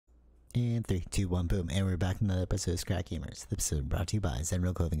And 3, 2, 1, boom. And we're back in another episode of Scrap Gamers. The episode brought to you by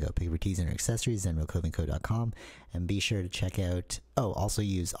Zenreal Clothing Co. Pick your tees and accessories, zenrealclothingco.com. And be sure to check out, also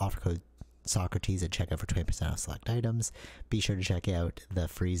use offer code Socrates at checkout for 20% off select items. Be sure to check out the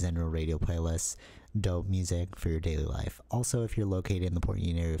free Zenreal radio playlist, dope music for your daily life. Also, if you're located in the Port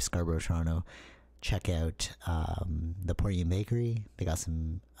Union area of Scarborough, Toronto, check out the Port Union Bakery. They got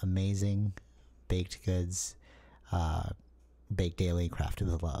some amazing baked goods, baked daily,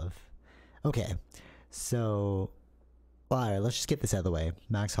 crafted with love. Okay, so, all right, let's just get this out of the way.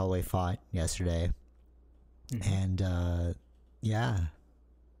 Max Holloway fought yesterday, and yeah,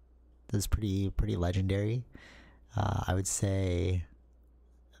 this is pretty legendary. I would say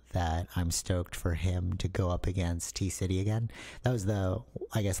that I'm stoked for him to go up against T-City again. That was the,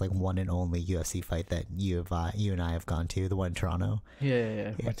 I guess, like one and only UFC fight that you and I have gone to, the one in Toronto.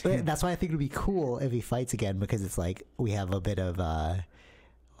 Yeah. But that's why I think it would be cool if he fights again, because it's like we have a bit of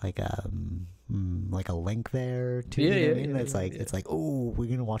like a link there too. It's like, oh, we're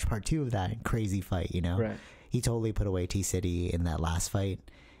gonna watch part 2 of that crazy fight, you know? Right. He totally put away T-City in that last fight,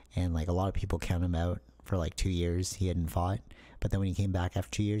 and like a lot of people count him out for like 2 years he hadn't fought, but then when he came back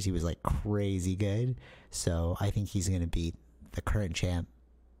after 2 years, he was like crazy good. So I think he's gonna beat the current champ,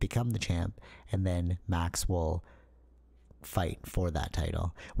 become the champ, and then Max will fight for that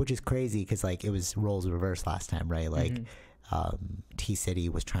title, which is crazy because like it was roles reversed last time, right? Like T-City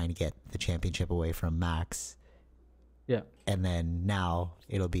was trying to get the championship away from Max. Yeah. And then now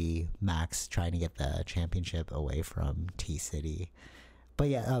it'll be Max trying to get the championship away from T-City. But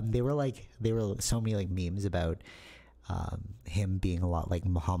yeah, there were so many like memes about him being a lot like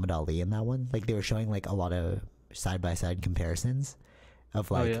Muhammad Ali in that one. Like they were showing like a lot of side-by-side comparisons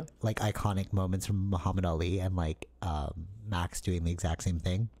of like iconic moments from Muhammad Ali and like Max doing the exact same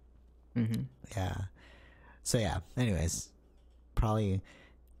thing. Yeah. So yeah, anyways, probably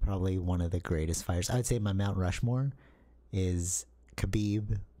one of the greatest fighters. I would say my Mount Rushmore is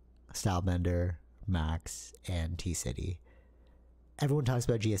Khabib, Stylebender, Max, and T-City. Everyone talks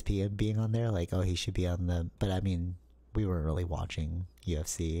about GSP being on there, like, oh, he should be on but I mean, we weren't really watching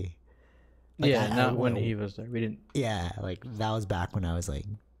UFC. Like, not when he was there. We didn't. Yeah, like that was back when I was like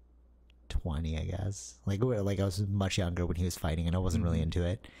 20, I guess. Like I was much younger when he was fighting, and I wasn't really into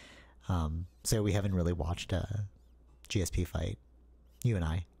it. So we haven't really watched a GSP fight, you and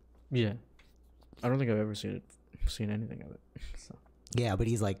I. Yeah, I don't think I've ever seen anything of it. So. Yeah, but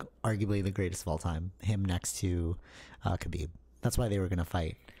he's like arguably the greatest of all time. Him next to Khabib. That's why they were gonna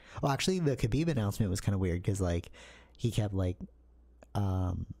fight. Well, actually, the Khabib announcement was kind of weird because like he kept like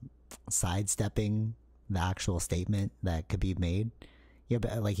sidestepping the actual statement that Khabib made. Yeah,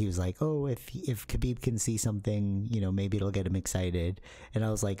 but like he was like, oh, if Khabib can see something, you know, maybe it'll get him excited. And I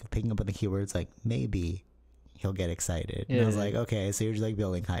was like picking up on the keywords like maybe he'll get excited. And I was like, okay, so you're just like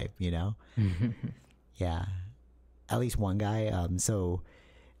building hype, you know? Yeah. At least one guy.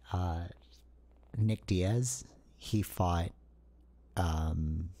 Nick Diaz, he fought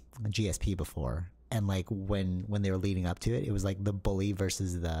GSP before, and like when they were leading up to it, it was like the bully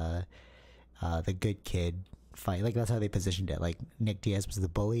versus the good kid fight. Like that's how they positioned it. Like Nick Diaz was the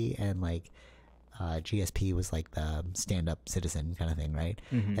bully, and like GSP was like the stand-up citizen kind of thing, right?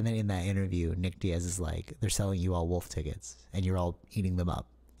 And then in that interview, Nick Diaz is like, they're selling you all wolf tickets and you're all eating them up,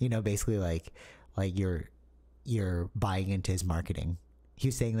 you know, basically like you're buying into his marketing. He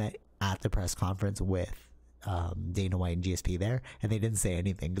was saying that at the press conference with Dana White and GSP there, and they didn't say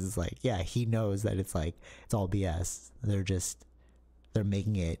anything because it's like, yeah, he knows that it's like it's all BS. They're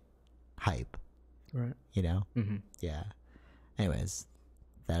making it hype, right? You know? Yeah. Anyways,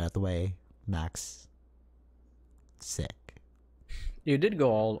 that out the way. Max, sick. You did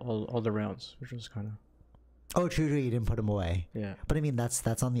go all the rounds, which was kind of. Oh, true. You didn't put him away. Yeah. But I mean,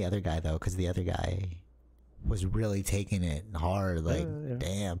 that's on the other guy though, because the other guy was really taking it hard. Like,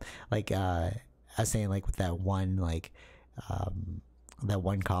 damn. Like, I was saying, like with that one, like, that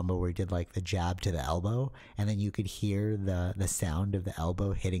one combo where he did like the jab to the elbow, and then you could hear the sound of the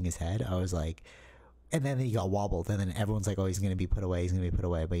elbow hitting his head. I was like, and then he got wobbled, and then everyone's like, oh, he's gonna be put away,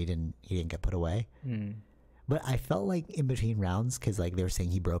 but he didn't get put away. But I felt like in between rounds, because like they were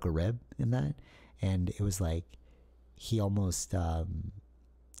saying he broke a rib in that, and it was like he almost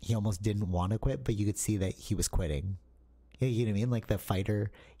didn't want to quit, but you could see that he was quitting. You know what I mean? Like the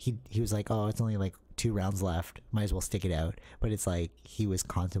fighter, he was like, oh, it's only like 2 rounds left, might as well stick it out. But it's like he was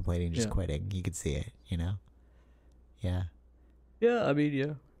contemplating just quitting. You could see it, you know? Yeah. Yeah, I mean,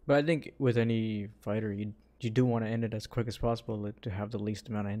 yeah. But I think with any fighter, you do want to end it as quick as possible to have the least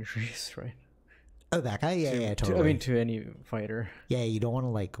amount of injuries, right? Oh, that guy? Yeah, totally. To any fighter. Yeah, you don't want to,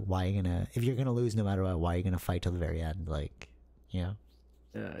 like, if you're going to lose no matter what, why are you going to fight till the very end? Like, you know?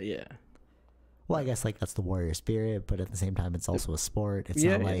 Yeah. Well, I guess like that's the warrior spirit, but at the same time, it's also a sport. It's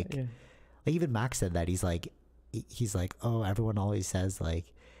not like even Max said that he's like, oh, everyone always says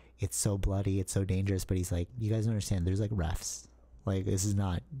like it's so bloody, it's so dangerous, but he's like, you guys don't understand. There's like refs. Like this is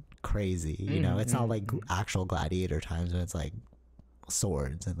not crazy, you know. It's not like actual gladiator times when it's like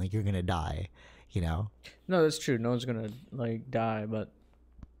swords and like you're gonna die, you know. No, that's true. No one's gonna like die, but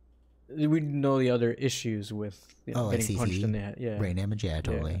we know the other issues with getting punched in the head. Yeah, brain damage. Yeah,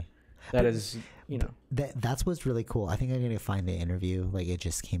 totally. Yeah. That is, that's what's really cool. I think I'm gonna find the interview. Like it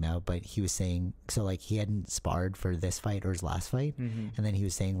just came out, but he was saying so like he hadn't sparred for this fight or his last fight, and then he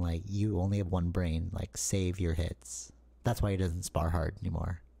was saying like you only have one brain. Like save your hits. That's why he doesn't spar hard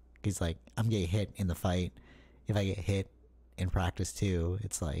anymore. He's like, I'm getting hit in the fight. If I get hit in practice too,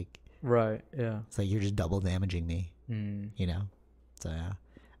 it's like right. Yeah. It's like you're just double damaging me. You know. So yeah.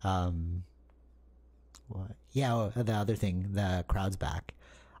 What? Yeah. The other thing, the crowd's back.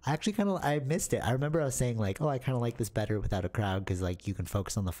 I actually I missed it. I remember I was saying like, oh, I kind of like this better without a crowd because like you can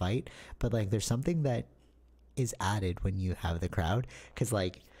focus on the fight. But like there's something that is added when you have the crowd because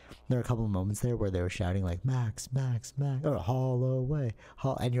like there are a couple of moments there where they were shouting like Max, Max, Max, or Holloway,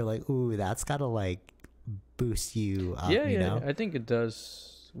 and you're like, ooh, that's gotta like boost you up. Yeah, you know? I think it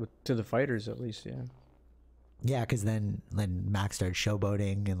does to the fighters at least. Yeah. Yeah, because then Max started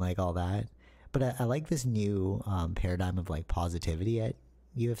showboating and like all that. But I like this new paradigm of like positivity at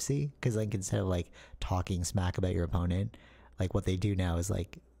UFC because like instead of like talking smack about your opponent, like what they do now is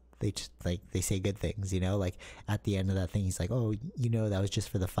like they just like they say good things, you know, like at the end of that thing he's like, oh, you know, that was just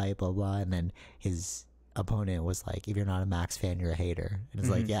for the fight, blah blah, and then his opponent was like, if you're not a Max fan, you're a hater, and it's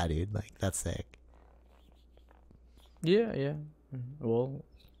like, yeah, dude, like that's sick. Yeah. Well,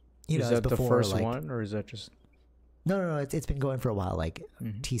 you know, is that before, the first like, one or is that just no, it's been going for a while. Like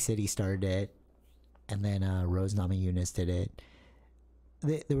T City started it, and then Rose Namajunas did it.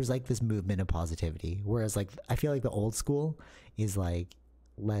 There was like this movement of positivity, whereas like I feel like the old school is like,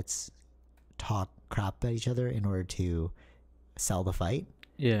 let's talk crap about each other in order to sell the fight.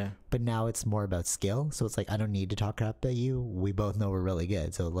 Yeah. But now it's more about skill, so it's like I don't need to talk crap about you. We both know we're really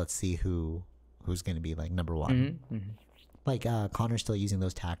good, so let's see who's going to be like number one. Like Connor's still using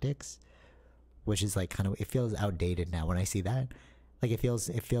those tactics, which is like kind of, it feels outdated now when I see that. Like it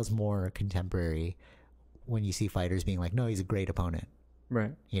feels more contemporary when you see fighters being like, no, he's a great opponent.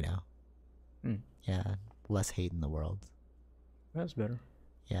 Right. You know. Yeah. Less hate in the world. That's better.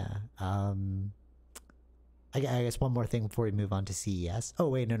 Yeah. I guess one more thing before we move on to CES. Oh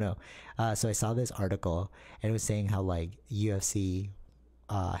wait, no. So I saw this article and it was saying how like UFC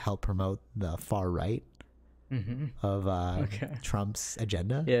helped promote the far right of Trump's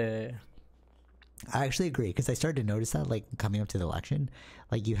agenda. Yeah. I actually agree because I started to notice that like coming up to the election,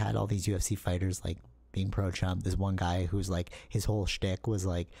 like you had all these UFC fighters like being pro-Trump. There's one guy who's like, his whole shtick was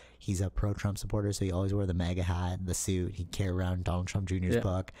like, he's a pro-Trump supporter, so he always wore the MAGA hat, the suit, he'd carry around Donald Trump Jr.'s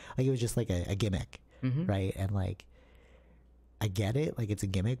book. Like it was just like a gimmick, right? And like, I get it, like it's a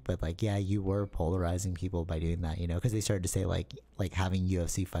gimmick, but like, yeah, you were polarizing people by doing that, you know, because they started to say like having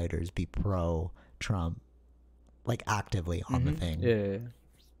UFC fighters be pro-Trump, like actively on the thing. Yeah.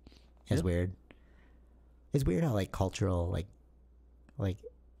 It's weird. It's weird how like cultural, like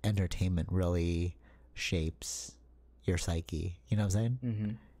entertainment really shapes your psyche, you know what I'm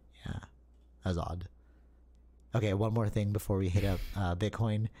saying? Yeah, that was odd. Okay, one more thing before we hit up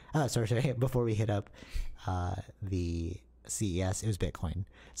Bitcoin. Sorry, before we hit up the CES, it was Bitcoin.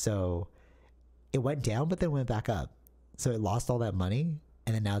 So it went down but then went back up, so it lost all that money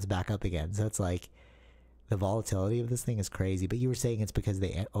and then now it's back up again. So it's like the volatility of this thing is crazy. But you were saying it's because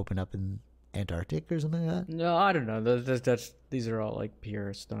they open up in Antarctic or something like that? No, I don't know. That's these are all like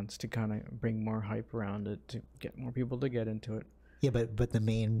PR stunts to kind of bring more hype around it, to get more people to get into it. Yeah, but the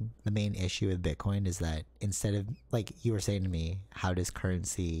main issue with Bitcoin is that instead of, like you were saying to me, how does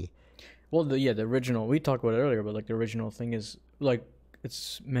currency? Well, the original, we talked about it earlier, but like the original thing is like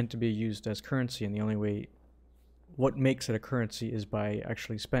it's meant to be used as currency, and the only way, what makes it a currency is by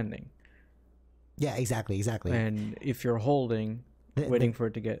actually spending. Yeah, exactly. And if you're holding, waiting for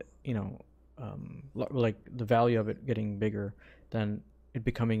it to get, like the value of it getting bigger, then it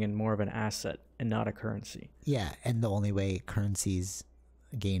becoming in more of an asset and not a currency. Yeah, and the only way currencies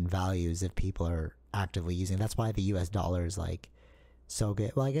gain value is if people are actively using. That's why the US dollar is like so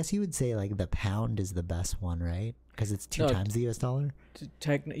good. Well, I guess you would say like the pound is the best one, right? Because it's two times the US dollar.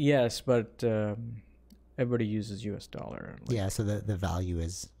 Yes, but everybody uses US dollar. Yeah, so the value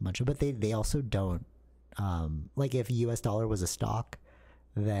is much, but they also don't. Like if US dollar was a stock,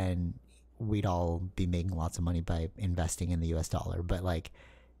 then we'd all be making lots of money by investing in the US dollar. But like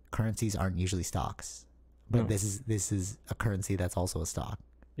currencies aren't usually stocks, but this is a currency that's also a stock.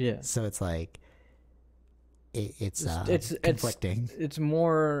 Yeah. So it's like it's conflicting. It's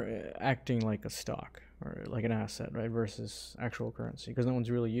more acting like a stock or like an asset, right, versus actual currency, because no one's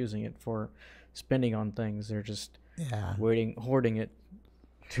really using it for spending on things. They're just hoarding it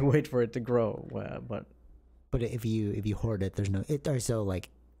to wait for it to grow. But if you hoard it, there's no it. Or so like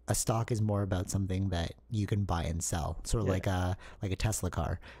a stock is more about something that you can buy and sell, sort of like a Tesla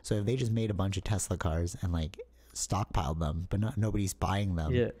car. So if they just made a bunch of Tesla cars and like stockpiled them, but nobody's buying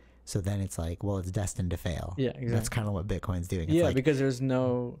them, so then it's like, well, it's destined to fail. Yeah, exactly. That's kind of what Bitcoin's doing. It's like, because there's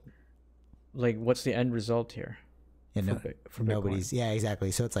no, like, what's the end result here? For nobody's. Yeah,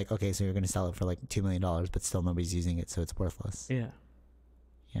 exactly. So it's like, okay, so you're going to sell it for like $2 million, but still nobody's using it, so it's worthless. Yeah,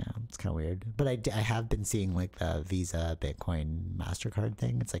 it's kind of weird. But I have been seeing like the Visa, Bitcoin, MasterCard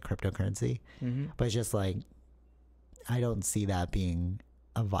thing. It's like cryptocurrency, but it's just like, I don't see that being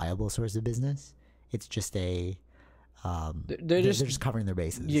a viable source of business. It's just a they're just covering their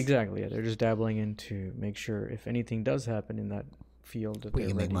bases. Exactly. Yeah, they're just dabbling in to make sure if anything does happen in that field, that we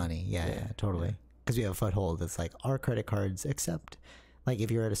can make money. Yeah, totally. Because we have a foothold. It's like our credit cards accept. Like if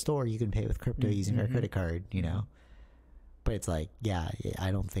you're at a store, you can pay with crypto using our credit card. You know, but it's like,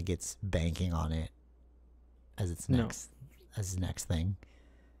 I don't think it's banking on it as its next thing.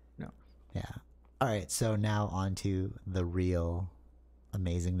 No. Yeah. All right. So now on to the real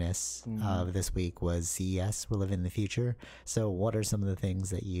amazingness of this week was CES. We're living in the future. So what are some of the things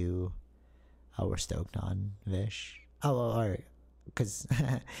that you were stoked on, Vish? All right, because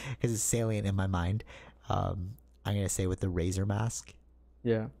it's salient in my mind. I'm gonna say with the Razer mask.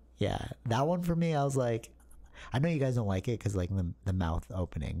 Yeah, that one for me, I was like, I know you guys don't like it because like the mouth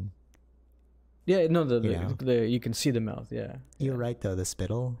opening. Yeah, no, the you can see the mouth. Yeah, you're right though. The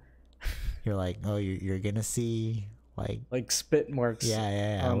spittle, you're like, oh, you're gonna see like spit marks.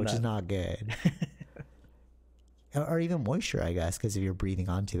 Yeah, which is not good. Or even moisture, I guess, because if you're breathing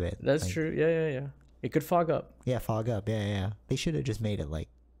onto it. That's true. Yeah. It could fog up. Yeah, fog up. Yeah. They should have just made it like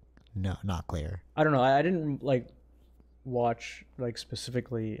not clear. I don't know. I didn't like watch like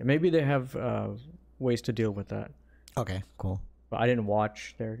specifically. Maybe they have ways to deal with that. Okay, cool. But I didn't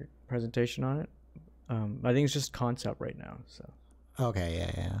watch their presentation on it. I think it's just concept right now. So. Okay.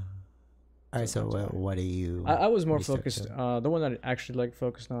 Yeah. All right, so what do you... I was more focused... the one that I actually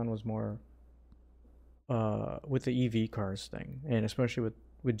focused on was more with the EV cars thing, and especially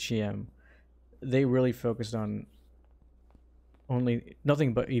with GM. They really focused on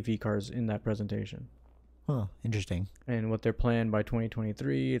nothing but EV cars in that presentation. Oh, interesting. And what they're planned by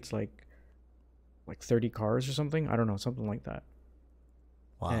 2023, it's like 30 cars or something. I don't know, something like that.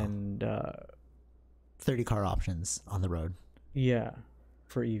 Wow. And 30 car options on the road. Yeah,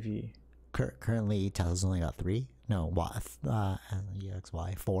 for EV. Currently, Tesla's only got 3. No,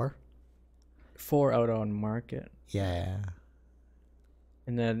 EXY 4. 4 out on market. Yeah.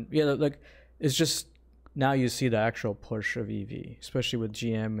 And then it's just now you see the actual push of EV, especially with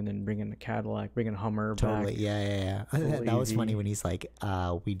GM, and then bringing the Cadillac, bringing Hummer totally. back. Yeah. That was funny when he's like,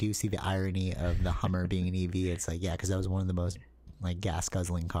 we do see the irony of the Hummer being an EV. It's like, because that was one of the most like gas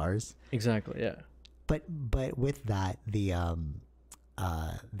guzzling cars. Exactly. Yeah. But with that, the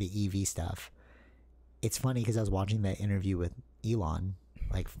EV stuff, it's funny because I was watching that interview with Elon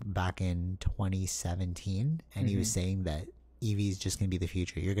like back in 2017, and he was saying that EV is just going to be the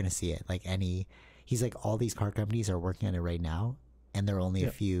future. You're going to see it he's like, all these car companies are working on it right now, and there are only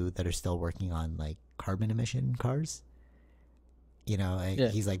a few that are still working on like carbon emission cars.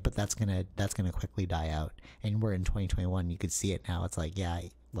 He's like, but that's gonna quickly die out, and we're in 2021. You could see it now. It's like,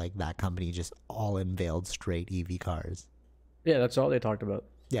 like that company just all unveiled straight EV cars. Yeah, that's all they talked about.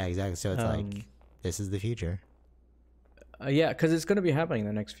 Yeah, exactly. So it's like, this is the future. Because it's going to be happening in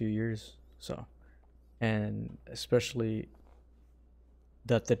the next few years. So, and especially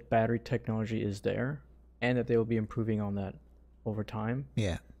that the battery technology is there, and that they will be improving on that over time.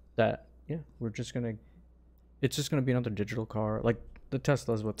 Yeah. It's just gonna be another digital car. Like the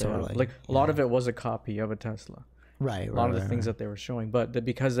Tesla is what they have. Like a lot of it was a copy of a Tesla. Right. A lot of the things that they were showing, but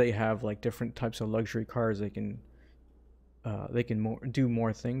because they have like different types of luxury cars, they can do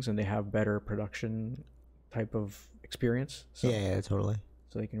more things, and they have better production type of experience. So, yeah, totally.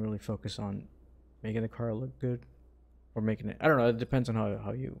 So they can really focus on making the car look good, or making it. I don't know. It depends on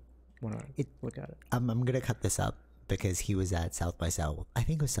how you want to look at it. I'm gonna cut this up because he was at South by South. I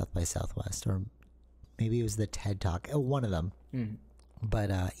think it was South by Southwest, or maybe it was the TED Talk. One of them.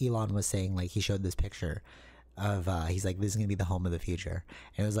 But Elon was saying, like, he showed this picture of he's like, this is gonna be the home of the future,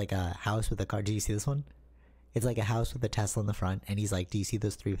 and it was like a house with a car. Did you see this one? It's like a house with a Tesla in the front, and he's like, do you see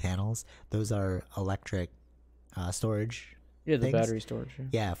those 3 panels? Those are electric storage Yeah, the things. battery storage.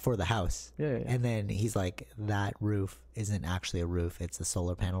 Yeah, for the house. Yeah. And then he's like, that roof isn't actually a roof; it's a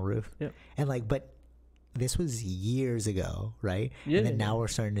solar panel roof. Yeah. And like, but this was years ago, right? Yeah. And then now we're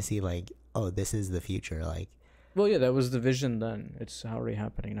starting to see like, oh, this is the future. Like, well, yeah, that was the vision then. It's already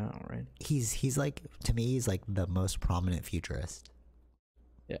happening now, right? he's like, to me, he's like the most prominent futurist.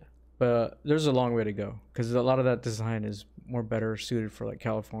 Yeah, but there's a long way to go because a lot of that design is more better suited for like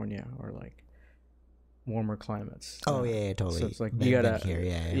California or like warmer climates. Oh yeah, totally. So it's like Than- you than gotta, here,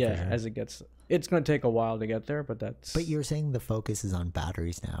 yeah, for sure. as it gets, it's gonna take a while to get there, but that's. But you're saying the focus is on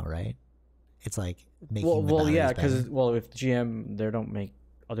batteries now, right? It's like making well, the well, batteries yeah, better. because if GM they don't make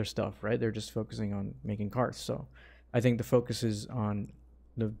other stuff, right? They're just focusing on making cars. So, I think the focus is on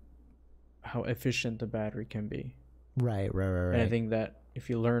the how efficient the battery can be. Right. And I think that if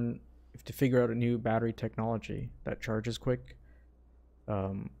to figure out a new battery technology that charges quick,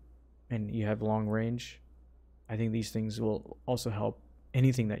 and you have long range, I think these things will also help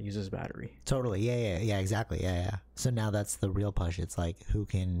anything that uses battery. Totally. Yeah, exactly. Yeah. So now that's the real push. It's like who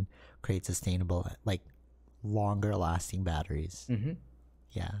can create sustainable, like longer lasting batteries. Mm-hmm.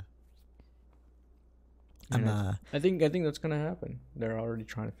 Yeah. And I think that's gonna happen. They're already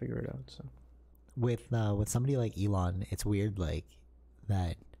trying to figure it out. So with somebody like Elon, it's weird like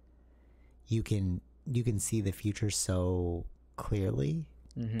that you can see the future so clearly,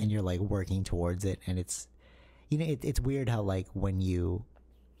 and you're like working towards it, and it's it's weird how like when you,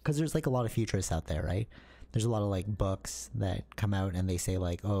 because there's like a lot of futurists out there, right? There's a lot of like books that come out and they say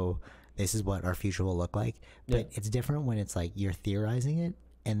like, oh, this is what our future will look like, but it's different when it's like you're theorizing it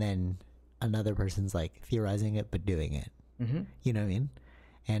and then another person's like theorizing it but doing it. You know what I mean?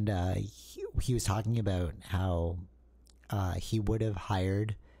 And he was talking about how he would have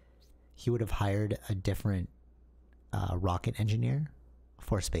hired a different rocket engineer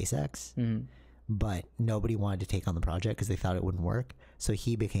for SpaceX, but nobody wanted to take on the project because they thought it wouldn't work. So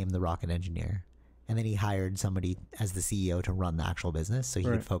he became the rocket engineer, and then he hired somebody as the CEO to run the actual business, so he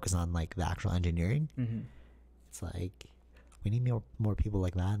could focus on like the actual engineering. It's like we need more people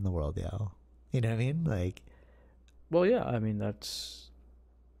like that in the world, yo. You know what I mean? Like, well, yeah. I mean, there's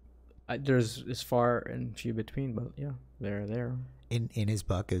as far and few between, but yeah, they're there. In his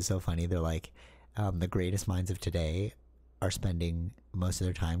book, it's so funny. They're like, the greatest minds of today are spending most of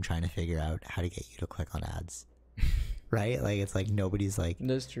their time trying to figure out how to get you to click on ads. Right? Like, it's like nobody's like,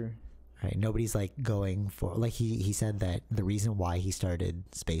 that's true. Right? Nobody's like going for, like, he said that the reason why he started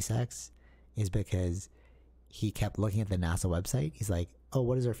SpaceX is because he kept looking at the NASA website. He's like, oh,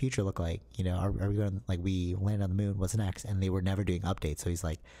 what does our future look like? You know, are we going to, like, we land on the moon, what's next? And they were never doing updates. So he's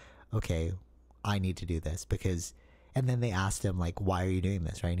like, okay, I need to do this because, and then they asked him like, why are you doing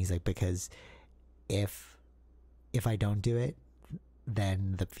this? Right? And he's like, because if I don't do it,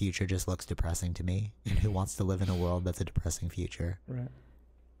 then the future just looks depressing to me. And who wants to live in a world that's a depressing future? Right.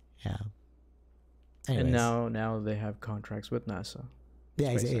 Yeah. Anyways. And now they have contracts with NASA.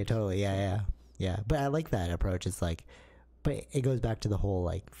 Yeah, totally. Yeah. But I like that approach. It's like, but it goes back to the whole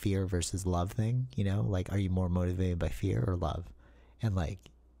like fear versus love thing, you know? Like, are you more motivated by fear or love? And like,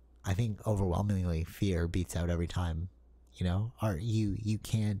 I think overwhelmingly fear beats out every time, you know? You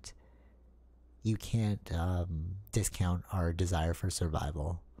can't discount our desire for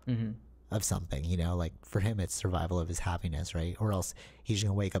survival of something, you know? Like, for him, it's survival of his happiness, right? Or else he's just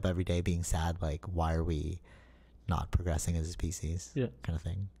gonna wake up every day being sad, like, why are we not progressing as a species? Yeah. Kind of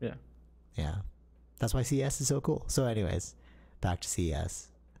thing. Yeah. That's why CES is so cool. So anyways, back to CES.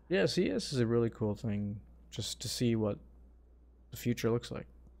 Yeah, CES is a really cool thing just to see what the future looks like.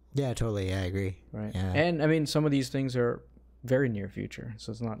 Yeah, totally. Yeah, I agree. Right. Yeah. And I mean, some of these things are very near future.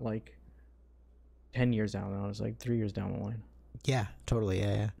 So it's not like 10 years down the line. It's like 3 years down the line. Yeah, totally.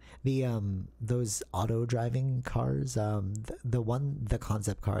 Yeah. The those auto driving cars, the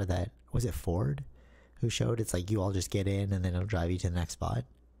concept car that was it Ford who showed, it's like you all just get in and then it'll drive you to the next spot.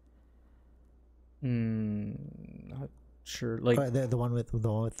 Not sure. Like or the one with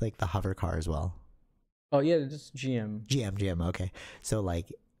like the hover car as well. Oh yeah, it's GM. GM. Okay, so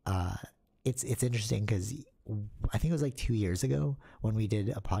like, it's interesting because I think it was like 2 years ago when we did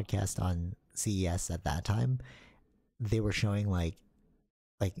a podcast on CES. At that time, they were showing like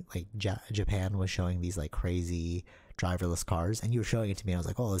Japan was showing these like crazy driverless cars, and you were showing it to me. And I was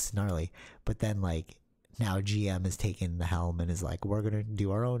like, oh, this is gnarly. But then like now GM is taking the helm and is like, we're gonna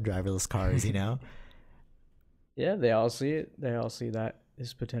do our own driverless cars, you know? Yeah, they all see it. They all see that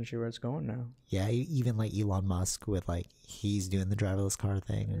is potentially where it's going now. Yeah, even like Elon Musk with like he's doing the driverless car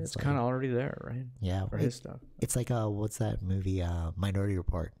thing. And it's like, kind of already there, right? Yeah, for his stuff. It's like what's that movie? Minority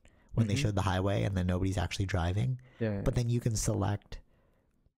Report, when they showed the highway and then nobody's actually driving. Yeah. But then you can select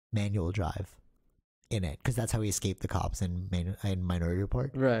manual drive. in it, because that's how he escaped the cops in Minority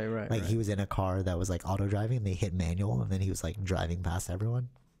Report. Right. Like he was in a car that was like auto driving, and they hit manual, and then he was like driving past everyone.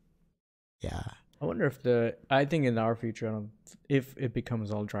 Yeah. I wonder if I think in our future, if it becomes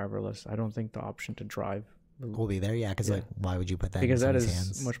all driverless, I don't think the option to drive will be there. Yeah, because like, why would you put that because in that is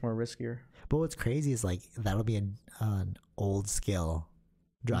hands? much more riskier. But what's crazy is like that'll be an old skill,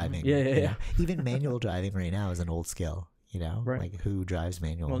 driving. Yeah. Even manual driving right now is an old skill. Right. Like who drives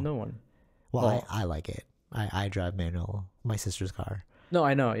manual? Well, no one. Well, I like it. I drive manual. My sister's car. No,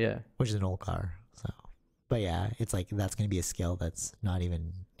 I know. Yeah. Which is an old car. So, but yeah, it's like that's going to be a skill that's not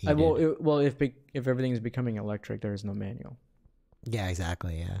even needed. If everything is becoming electric, there is no manual. Yeah,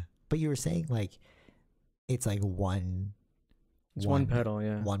 exactly. Yeah, but you were saying like it's like one. It's one pedal.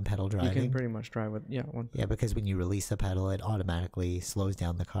 Yeah. One pedal driving. You can pretty much drive with one. Yeah, because when you release the pedal, it automatically slows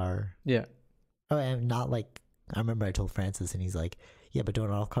down the car. Yeah. Oh, and not like I remember I told Francis, and he's like, "Yeah, but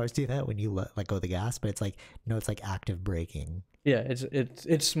don't all cars do that when you let go of the gas?" But it's like, no, it's like active braking. Yeah,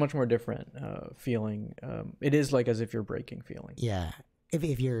 it's much more different feeling. It is like as if you're braking feeling. Yeah,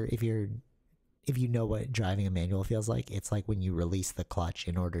 if you know what driving a manual feels like, it's like when you release the clutch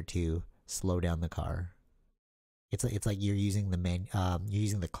in order to slow down the car. It's like you're using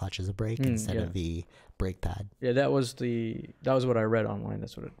the clutch as a brake instead of the brake pad. Yeah, that was what I read online.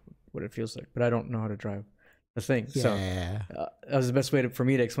 That's what it feels like. But I don't know how to drive the thing. Yeah, so that was the best way for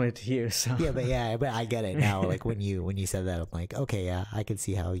me to explain it to you. So yeah, but I get it now. Like when you said that, I'm like, okay, yeah, I could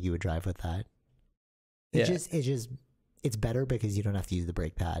see how you would drive with that. It's better because you don't have to use the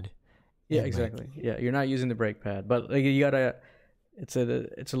brake pad. Yeah, and exactly. Yeah, you're not using the brake pad, but like you gotta. It's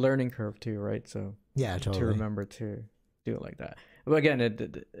a learning curve too, right? So yeah, totally. To remember to do it like that. But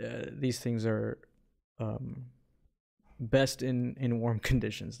again, these things are best in warm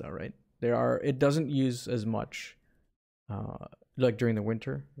conditions, though, right? It doesn't use as much like during the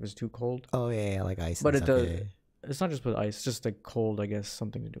winter if it's too cold. Oh yeah, like ice. But it does. Yeah. It's not just with ice; it's just the cold, I guess,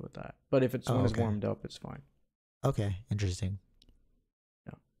 something to do with that. But if it's when it's warmed up, it's fine. Okay, interesting.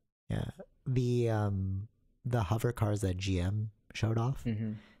 Yeah. The hover cars that GM showed off.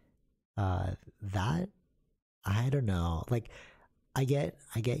 Mm-hmm. That I don't know. Like, I get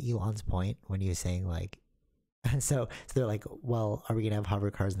Elon's point when he was saying like, so they're like, well, are we gonna have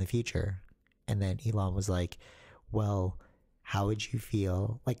hover cars in the future? And then Elon was like, well, how would you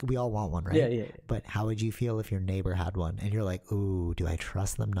feel? Like, we all want one, right? Yeah. But how would you feel if your neighbor had one? And you're like, ooh, do I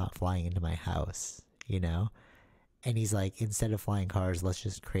trust them not flying into my house? You know? And he's like, instead of flying cars, let's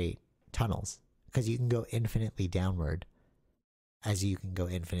just create tunnels, because you can go infinitely downward as you can go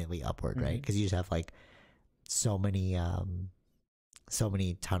infinitely upward, right? Because you just have like so many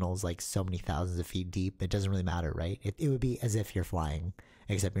tunnels, like so many thousands of feet deep. It doesn't really matter, right? It would be as if you're flying,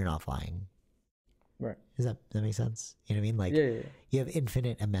 except you're not flying. Right. Does that make sense? You know what I mean? Like, you have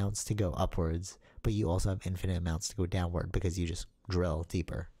infinite amounts to go upwards, but you also have infinite amounts to go downward because you just drill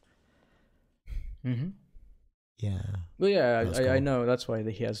deeper. Mm-hmm. Yeah. Well, yeah, I know. That's why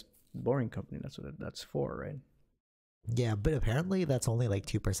he has Boring Company. That's what that's for, right? Yeah, but apparently that's only like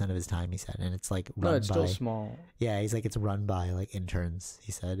 2% of his time, he said, and it's like run it's still small. Yeah, he's like, it's run by like interns.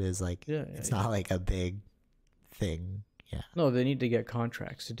 He said is like it's not like a big thing. Yeah. No, they need to get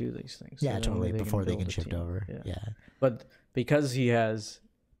contracts to do these things. Yeah, totally. Before they can shift over. Yeah. But because he was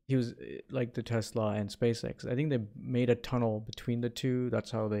like the Tesla and SpaceX, I think they made a tunnel between the two. That's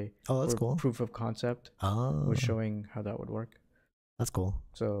how they. Oh, that's cool. Proof of concept. Was showing how that would work. That's cool.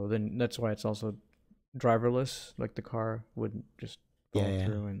 So then that's why it's also driverless. Like the car would just go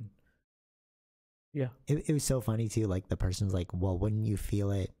through and. Yeah. It was so funny too. Like the person's like, well, wouldn't you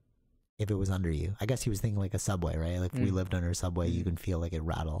feel it if it was under you? I guess he was thinking like a subway, right? Like if we lived under a subway, you can feel like it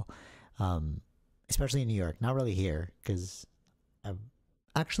rattle. Especially in New York. Not really here, because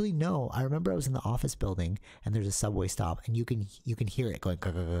actually no. I remember I was in the office building and there's a subway stop and you can hear it going.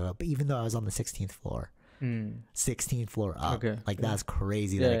 But even though I was on the 16th floor, 16th floor up, that's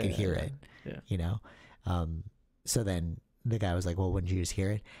crazy that I could hear it. Yeah. You know. So then the guy was like, well, wouldn't you just hear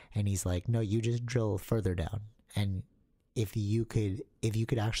it? And he's like, no, you just drill further down. And if you could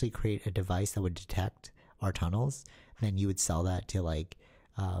actually create a device that would detect our tunnels, then you would sell that to like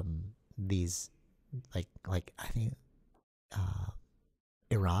these like I think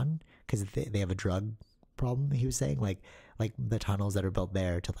Iran, because they have a drug problem. He was saying like the tunnels that are built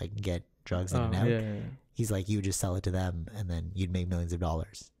there to like get drugs in and out. Yeah. He's like, you would just sell it to them and then you'd make millions of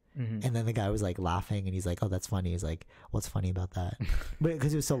dollars. And then the guy was like laughing and he's like, oh, that's funny. He's like, what's funny about that? But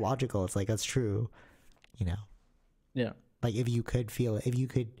because it was so logical, it's like, that's true, you know? Yeah. Like if you could feel it,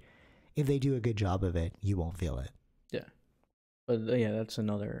 if they do a good job of it, you won't feel it. Yeah. But yeah, that's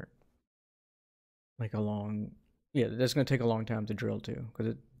another, like a long Yeah, that's gonna take a long time to drill too,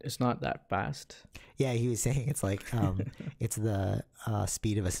 because it's not that fast. Yeah, he was saying it's like it's the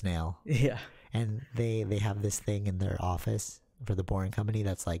speed of a snail. Yeah. And they have this thing in their office for the Boring Company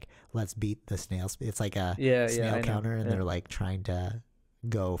that's like, let's beat the snails. It's like a Yeah, snail I know. counter, and Yeah. they're like trying to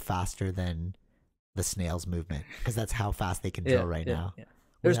go faster than the snail's movement because that's how fast they can drill right now. Yeah.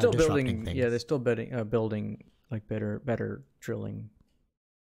 They're without still disrupting building. things. Yeah, they're still building like better drilling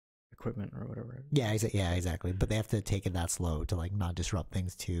equipment or whatever. Yeah, exactly. But they have to take it that slow to like not disrupt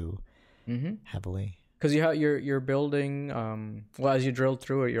things too heavily. Because you're building. Well, as you drill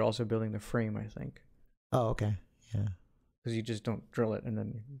through it, you're also building the frame, I think. Oh, okay. Yeah. Because you just don't drill it, and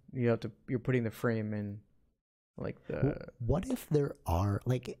then you're putting the frame in, like the. What if there are,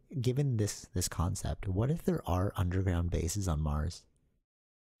 like, given this concept, what if there are underground bases on Mars?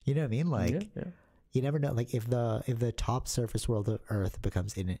 You know what I mean? Like, Yeah. you never know. Like, if the top surface world of Earth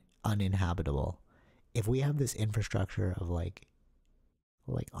becomes uninhabitable, if we have this infrastructure of like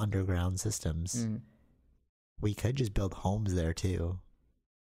underground systems, we could just build homes there too.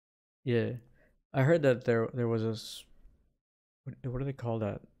 Yeah, I heard that there was what do they call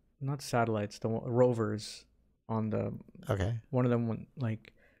that? Not satellites, rovers on the. Okay. One of them went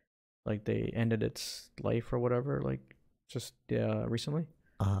like they ended its life or whatever, like just recently.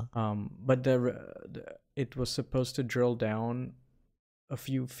 But it was supposed to drill down a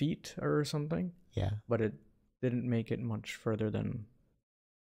few feet or something. Yeah. But it didn't make it much further than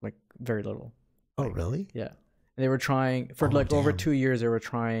like very little. Oh, really? Yeah. And they were trying for over 2 years. They were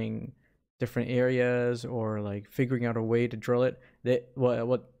trying different areas or like figuring out a way to drill it.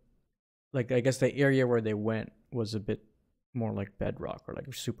 Like I guess the area where they went was a bit more like bedrock or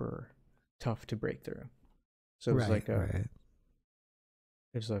like super tough to break through. So it was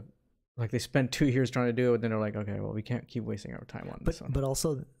it was like they spent 2 years trying to do it, and then they're like, okay, well, we can't keep wasting our time on this one. But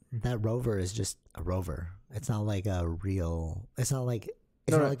also that rover is just a rover. It's not like a real. It's not like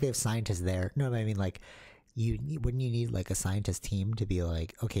they have scientists there. No, I mean like wouldn't you need like a scientist team to be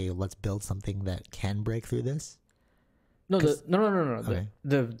like, okay, let's build something that can break through this? No. Okay.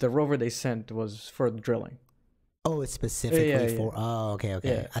 The rover they sent was for drilling. Oh, it's specifically for. Yeah. Oh, okay.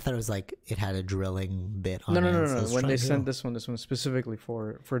 Yeah. I thought it was like it had a drilling bit on it. No. When they sent this one was specifically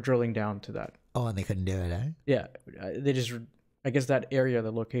for drilling down to that. Oh, and they couldn't do it, eh? Yeah, they just. I guess that area,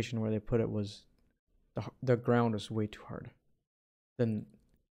 the location where they put it was, the ground was way too hard, than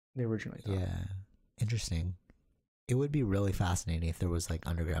they originally thought. Yeah, interesting. It would be really fascinating if there was like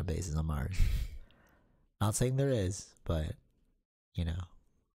underground bases on Mars. Not saying there is, but you know.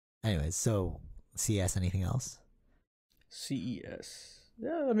 Anyways, so CES, anything else? CES.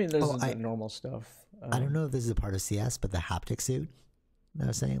 Yeah, I mean, there's the normal stuff. I don't know if this is a part of CES, but the haptic suit that I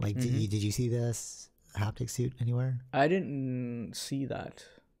was saying, like, did you see this haptic suit anywhere? I didn't see that,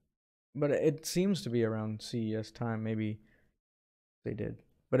 but it seems to be around CES time. Maybe they did,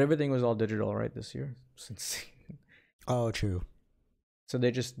 but everything was all digital, right, this year. Oh, true. So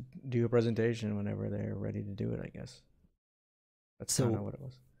they just do a presentation whenever they're ready to do it, I guess. That's kind of what it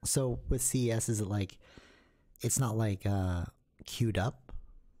was. So with CES, is it like, it's not like queued up?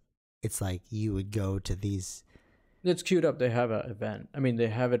 It's like you would go to these. It's queued up. They have an event. I mean, they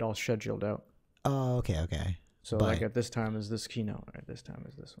have it all scheduled out. Oh, okay. So like at this time is this keynote, or at this time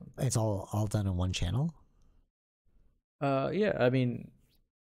is this one. It's all done on one channel? Yeah, I mean,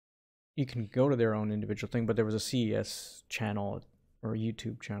 you can go to their own individual thing, but there was a CES channel or a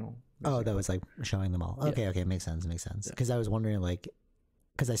YouTube channel. Basically. Oh, that was like showing them all. Okay, makes sense. Because I was wondering, like,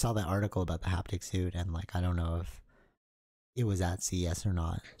 because I saw that article about the haptic suit, and like I don't know if it was at CES or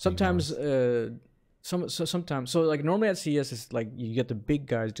not. Sometimes, sometimes, so like normally at CES, it's like you get the big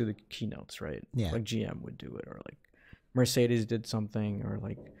guys do the keynotes, right? Yeah. Like GM would do it, or like Mercedes did something, or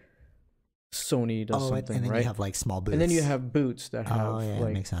like Sony does something, and then right? you have like small booths. And then you have booths that have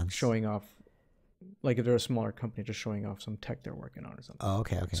like makes sense. showing off, like if they're a smaller company, just showing off some tech they're working on or something. Oh,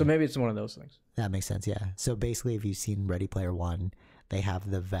 okay. So maybe it's one of those things. That makes sense, yeah. So basically, if you've seen Ready Player One, they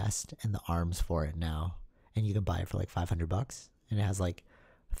have the vest and the arms for it now, and you can buy it for like $500, and it has like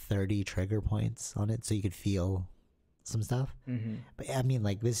 30 trigger points on it, so you could feel some stuff. But I mean,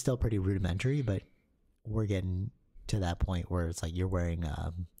 like, this is still pretty rudimentary, but we're getting to that point where it's like you're wearing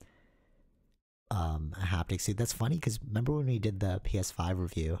a haptic suit. That's funny because remember when we did the PS5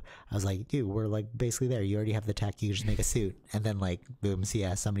 review, I was like, dude, we're like basically there. You already have the tech, you can just make a suit, and then like boom,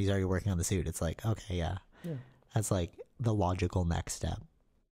 somebody's already working on the suit. It's like, okay, yeah. That's like the logical next step,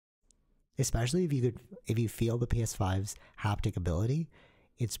 especially if you feel the PS5's haptic ability.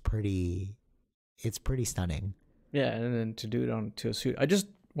 It's pretty stunning. Yeah, and then to do it onto a suit, I just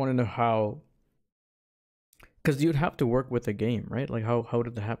want to know how, because you'd have to work with the game, right? Like how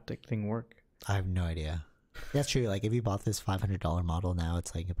did the haptic thing work? I have no idea. That's true. Like if you bought this $500 model now,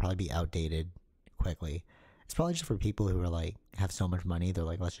 it's like it'd probably be outdated quickly. It's probably just for people who are like have so much money. They're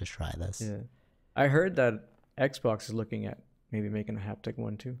like, let's just try this. Yeah, I heard that Xbox is looking at maybe making a haptic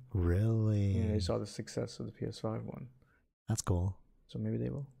one too. Really? Yeah, they saw the success of the PS5 one, That's cool. so maybe they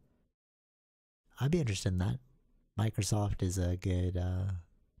will. I'd be interested in that. Microsoft is a good.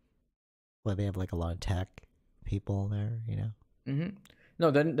 Well, they have like a lot of tech people there. You know. Mm-hmm.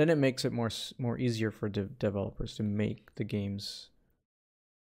 No, then it makes it more easier for developers to make the games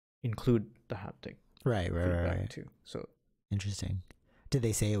include the haptic Right. feedback too. So Interesting. Did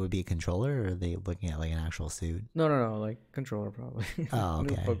they say it would be a controller, or are they looking at like an actual suit? no, like controller probably. Oh,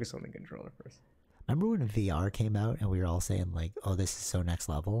 They'll okay. focus on the controller first. Remember when VR came out and we were all saying like, "Oh, this is so next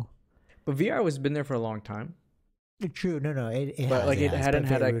level." But VR has been there for a long time. True. No. It But has, like it has, hadn't but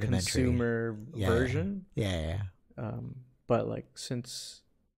had very a rudimentary. consumer Yeah. version. Yeah. But like since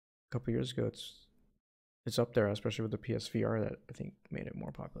a couple years ago, it's up there, especially with the PSVR that I think made it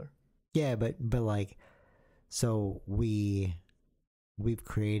more popular. Yeah, but like, so we've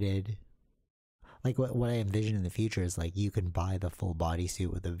created like what I envision in the future is like you can buy the full bodysuit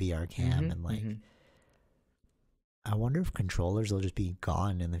with a VR cam and like. I wonder if controllers will just be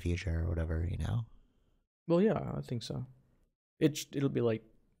gone in the future or whatever, you know? Well, yeah, I think so. It'll be like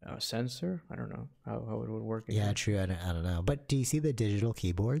a sensor. I don't know how it would work. Yeah, again. true. I don't know. But do you see the digital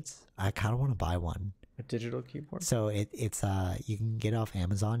keyboards? I kind of want to buy one. A digital keyboard. So it's you can get it off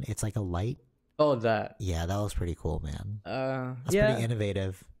Amazon. It's like a light. Oh, that. Yeah, that was pretty cool, man. That's yeah. pretty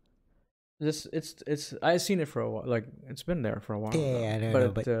innovative. It's I've seen it for a while. Like it's been there for a while. Yeah, now. I know,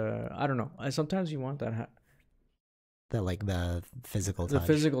 but I don't know. Sometimes you want that. Like the physical The touch.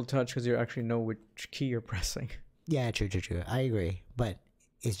 physical touch because you actually know which key you're pressing. Yeah, true. I agree, but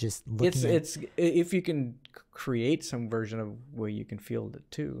it's just It's if you can create some version of where you can feel it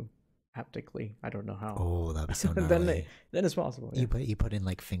too, haptically. I don't know how. Oh, that'd be so gnarly. then it's possible. Yeah. You put in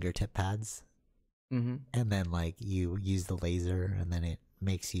like fingertip pads, Mm-hmm. and then like you use the laser, and then it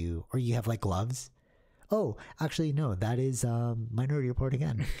makes you, or you have like gloves. Oh, actually, no, that is Minority Report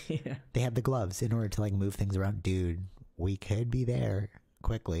again. Yeah. They have the gloves in order to like move things around. Dude, we could be there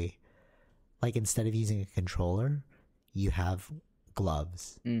quickly. Like instead of using a controller, you have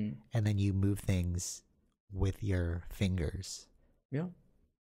gloves, and then you move things with your fingers. Yeah.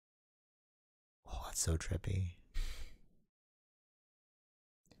 Oh, that's so trippy.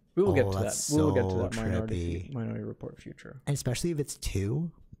 We will get to that. That's We will get to so that trippy. Minority Report future. And especially if it's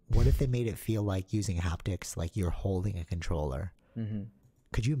two, what if they made it feel like using haptics, like you're holding a controller? Mm-hmm.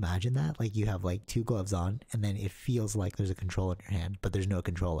 Could you imagine that? Like you have like two gloves on, and then it feels like there's a controller in your hand, but there's no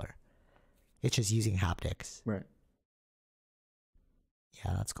controller. It's just using haptics. Right.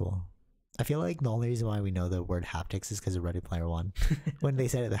 Yeah, that's cool. I feel like the only reason why we know the word haptics is because of Ready Player One. When they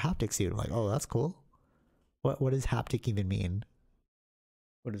said it, the haptic suit, I'm like, oh, that's cool. What does haptic even mean?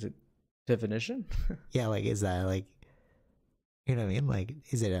 What is it? Definition? Yeah, like is that like, you know what I mean? Like,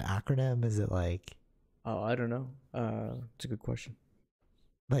 is it an acronym? Is it like? Oh, I don't know. It's a good question.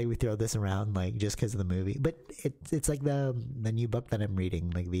 Like we throw this around like just because of the movie, but it's like the new book that I'm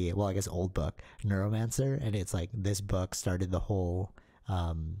reading, like I guess old book, Neuromancer, and it's like this book started the whole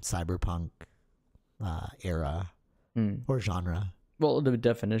cyberpunk era or genre. Well, the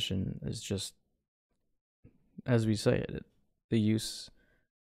definition is just, as we say it, the use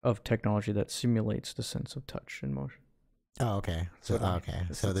of technology that simulates the sense of touch and motion. Oh, okay. So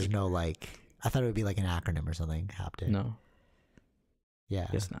So there's no like, I thought it would be like an acronym or something. Haptic. No. Yeah.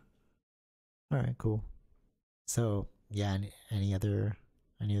 It's not. All right. Cool. So yeah. Any other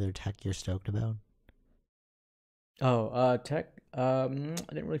tech you're stoked about? Oh, tech. I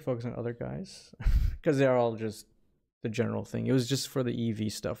didn't really focus on other guys because they're all just the general thing. It was just for the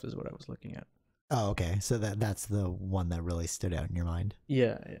EV stuff is what I was looking at. Oh, okay. So that's the one that really stood out in your mind.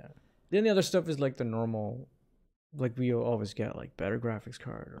 Yeah. Then the other stuff is like the normal, like we always get like better graphics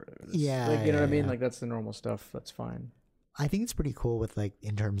card or yeah, like you know what I mean. Yeah. Like that's the normal stuff. That's fine. I think it's pretty cool with like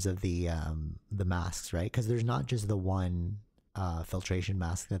in terms of the masks, right? Because there's not just the one filtration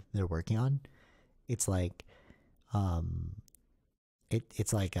mask that they're working on. It's like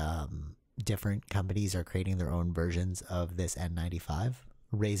it's like different companies are creating their own versions of this N95.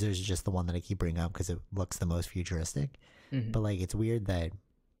 Razer's just the one that I keep bringing up because it looks the most futuristic. Mm-hmm. But like it's weird that,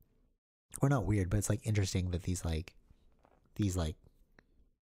 or not weird, but it's like interesting that these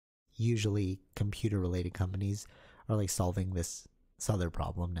usually computer related companies are like solving this other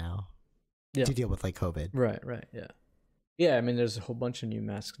problem now to deal with like COVID. Right. Yeah. I mean, there's a whole bunch of new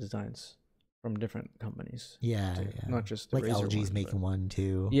mask designs from different companies. Yeah. Not just the like Razer LG's one, making one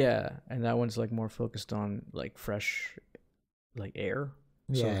too. Yeah, and that one's like more focused on like fresh, like air.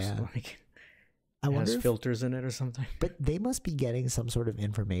 So Yeah, it's yeah. like I It wonder has if, filters in it or something. but they must be getting some sort of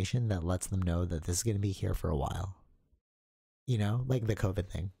information that lets them know that this is going to be here for a while. You know, like the COVID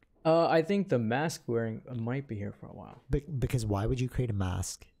thing. I think the mask wearing might be here for a while. Because why would you create a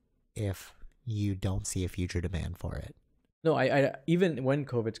mask if you don't see a future demand for it? No, I even when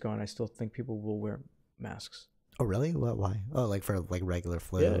COVID's gone, I still think people will wear masks. Oh, really? What? Why? Oh, like for like regular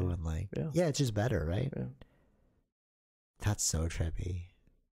flu Yeah. and like Yeah. it's just better, right? Yeah. That's so trippy.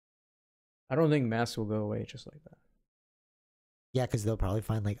 I don't think masks will go away just like that. Yeah, because they'll probably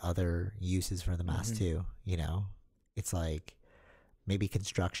find like other uses for the mask too. You know, it's like maybe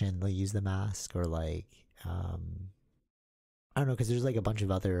construction they'll use the mask, or like I don't know, because there's like a bunch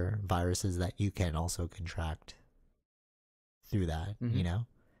of other viruses that you can also contract through that. You know,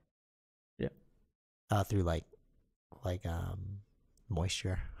 Yeah. Through like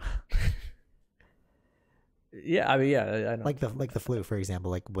moisture. Yeah, I mean, yeah, I know. Like the flu, for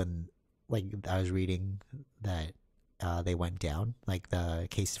example. Like when like I was reading that they went down, like the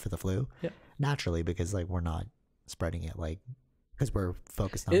cases for the flu, naturally, because like we're not spreading it, like because we're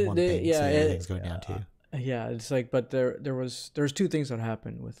focused on one thing, so everything's going down too. Yeah, it's like, but there's two things that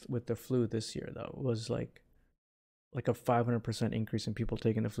happened with the flu this year though. It was like a 500% increase in people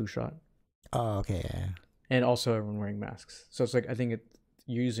taking the flu shot. Oh, okay, yeah. And also everyone wearing masks. So it's like I think it's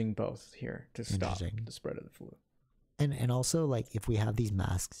using both here to stop the spread of the flu. And also, like, if we have these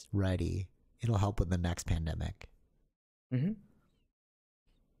masks ready, it'll help with the next pandemic. Mm-hmm.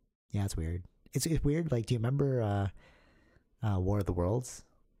 Yeah, it's weird. It's weird. Like, do you remember War of the Worlds?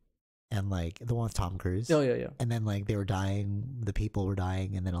 And like the one with Tom Cruise. Oh yeah. And then like they were dying, the people were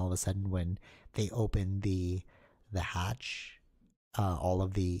dying, and then all of a sudden when they opened the hatch, all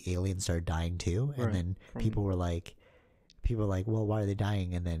of the aliens started dying too. And then people were like, well, why are they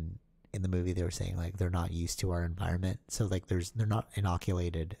dying? And then in the movie they were saying like they're not used to our environment, so like they're not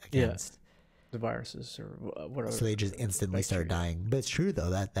inoculated against the viruses or whatever. So they just instantly start dying. But it's true though,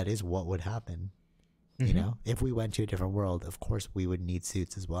 that is what would happen. You know, if we went to a different world, of course we would need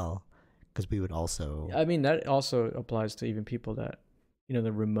suits as well, because we would also. I mean, that also applies to even people that, you know,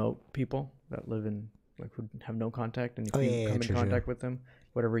 the remote people that live in like who have no contact, and if you come in contact with them,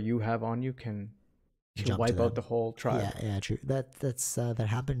 whatever you have on you can wipe out the whole tribe. Yeah, true. That's that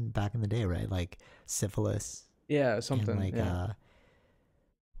happened back in the day, right? Like syphilis. Yeah, something and like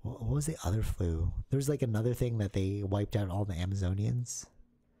what was the other flu? There's like another thing that they wiped out all the Amazonians.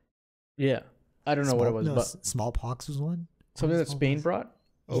 Yeah, I don't know what it was, but smallpox was one. Something that Spain brought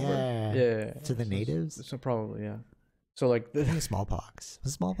over. Yeah, to the natives. So probably So like I think smallpox.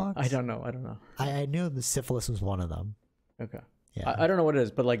 Was it smallpox? I don't know. I knew the syphilis was one of them. Okay. Yeah. I don't know what it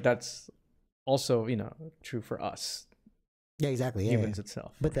is, but like that's also, you know, true for us. Yeah, exactly. Humans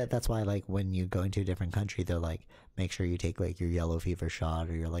itself. But that's why like when you go into a different country, they're like, make sure you take like your yellow fever shot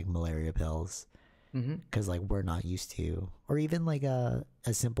or your like malaria pills. Because like we're not used to, or even like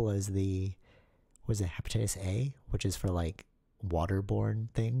as simple as was it hepatitis A, which is for like waterborne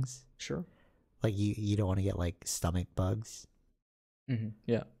things. Sure. Like you don't want to get like stomach bugs.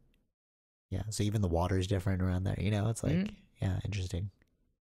 Yeah. Yeah. So even the water is different around there. You know, it's like interesting.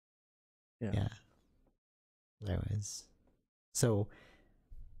 Yeah. Anyways, so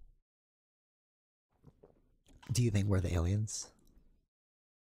do you think we're the aliens?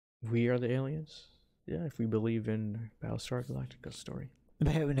 We are the aliens. Yeah, if we believe in Battlestar Galactica story.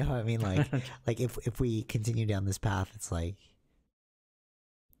 But no, I mean like like if we continue down this path, it's like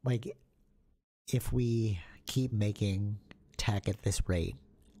if we keep making tech at this rate,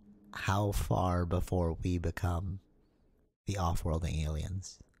 how far before we become the off-world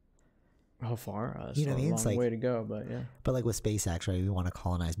aliens? How far? You know what I mean? It's a long way to go, but yeah. But like with SpaceX, right? We want to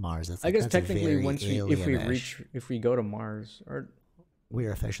colonize Mars. That's I guess that's technically very once if we go to Mars, or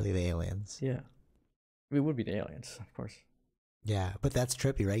we're officially the aliens. Yeah, we would be the aliens, of course. Yeah, but that's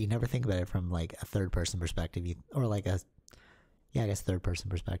trippy, right? You never think about it from like a third-person perspective, I guess third-person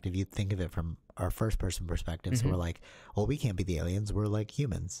perspective. You think of it from our first-person perspective. So we're like, well, we can't be the aliens. We're like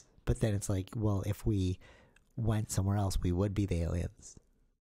humans. But then it's like, well, if we went somewhere else, we would be the aliens.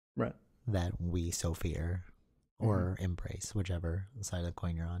 Right. That we so fear or embrace, whichever side of the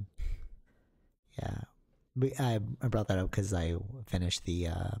coin you're on. Yeah. I brought that up because I finished the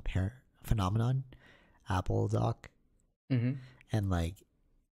Phenomenon Apple doc. And like,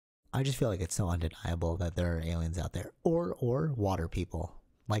 I just feel like it's so undeniable that there are aliens out there, or water people.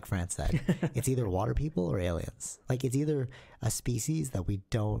 Like France said, it's either water people or aliens. Like it's either a species that we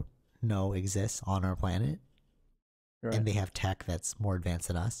don't know exists on our planet, and they have tech that's more advanced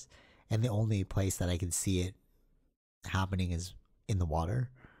than us, and the only place that I can see it happening is in the water.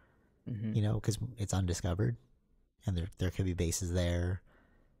 You know, because it's undiscovered, and there could be bases there.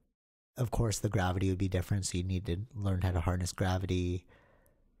 of course, the gravity would be different, so you need to learn how to harness gravity.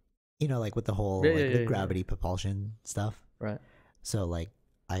 You know, like with the whole the gravity propulsion stuff. Right. So like,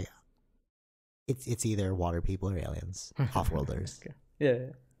 it's either water people or aliens, off-worlders. Okay.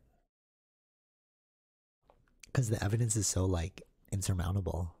 Yeah. Because the evidence is so like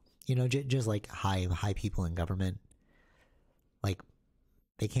insurmountable. You know, just like high people in government, like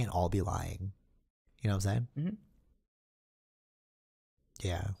they can't all be lying. You know what I'm saying? Mm-hmm.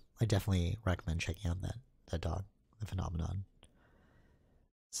 Yeah, I definitely recommend checking out that dog, the phenomenon.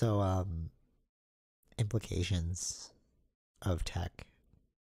 So, implications of tech.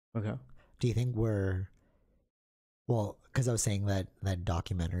 Okay. Do you think well, because I was saying that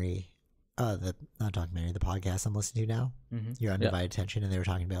documentary, the not documentary, the podcast I'm listening to now, Your Undivided Attention, and they were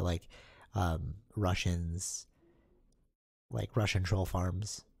talking about like Russians, like Russian troll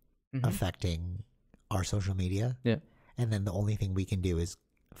farms affecting our social media. Yeah. And then the only thing we can do is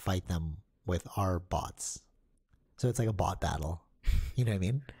fight them with our bots. So it's like a bot battle. You know what I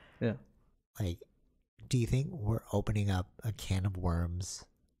mean? Yeah. Like, do you think we're opening up a can of worms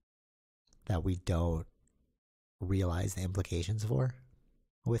that we don't realize the implications for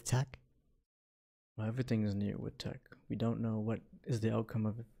with tech? Well, everything is new with tech. We don't know what is the outcome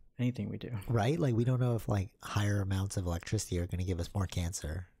of anything we do. Right? Like, we don't know if like higher amounts of electricity are going to give us more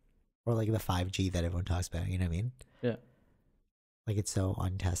cancer, or like the 5G that everyone talks about. You know what I mean? Yeah. Like, it's so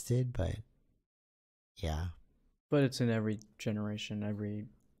untested, but yeah. But it's in every generation,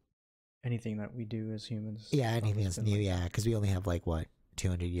 anything that we do as humans. Yeah, anything that's new, yeah, because we only have like what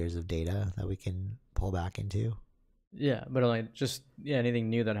 200 years of data that we can pull back into. Yeah, but like anything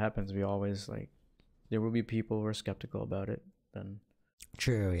new that happens, we always like there will be people who are skeptical about it. Then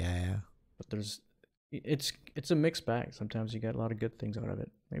true, yeah. But it's a mixed bag. Sometimes you get a lot of good things out of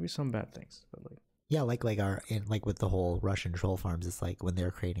it, maybe some bad things, but like. Yeah, like with the whole Russian troll farms, it's like when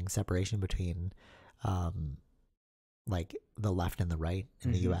they're creating separation between, like the left and the right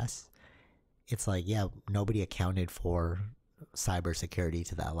in the U.S. It's like, yeah, nobody accounted for cybersecurity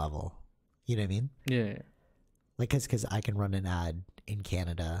to that level. You know what I mean? Yeah. Like, because I can run an ad in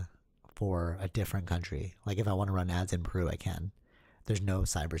Canada for a different country. Like, if I want to run ads in Peru, I can. There's no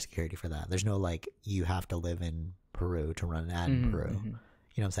cybersecurity for that. There's no like you have to live in Peru to run an ad in Peru. You know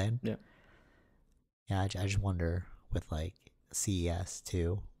what I'm saying? Yeah. Yeah, I just wonder with like CES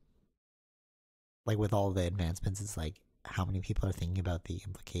too, like with all the advancements, it's like how many people are thinking about the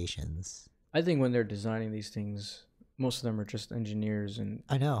implications. I think when they're designing these things, most of them are just engineers and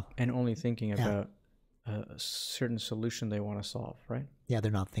I know, and only thinking about a certain solution they want to solve, right? Yeah,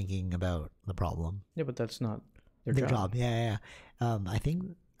 they're not thinking about the problem. Yeah, but that's not their job. Yeah. I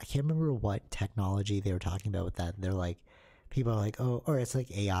think I can't remember what technology they were talking about with that. They're like, people are like, oh, or it's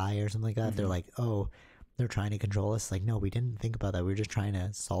like AI or something like that. They're like, oh, they're trying to control us. Like, no, we didn't think about that. We were just trying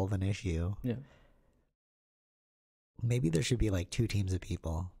to solve an issue. Yeah. Maybe there should be like two teams of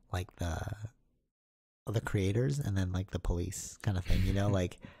people, like the creators and then like the police kind of thing, you know,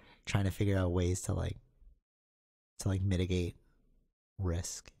 like trying to figure out ways to mitigate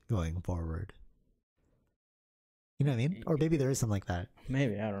risk going forward. You know what I mean? Or maybe there is something like that.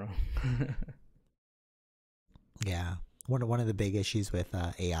 Maybe, I don't know. Yeah. One of the big issues with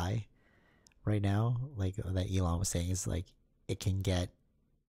AI right now, like that Elon was saying, is like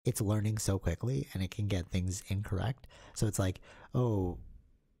it's learning so quickly and it can get things incorrect. So it's like, oh,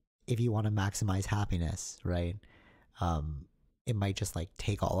 if you want to maximize happiness, right? It might just like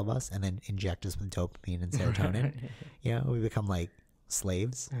take all of us and then inject us with dopamine and serotonin. You know, we become like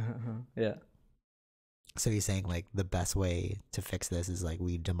slaves. Yeah. So he's saying like the best way to fix this is like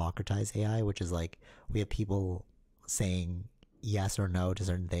we democratize AI, which is like we have people saying yes or no to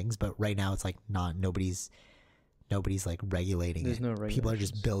certain things, but right now it's like nobody's like regulating There's it. no regulations. People are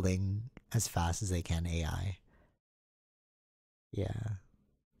just building as fast as they can AI. Yeah.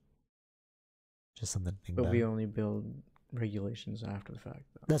 Just something to think but about. we only build regulations after the fact,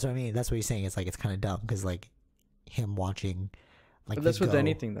 though. That's what I mean. That's what he's saying. It's like it's kind of dumb because like him watching like but that's with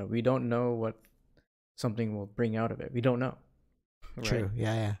anything though. We don't know what something will bring out of it. We don't know. Right? True.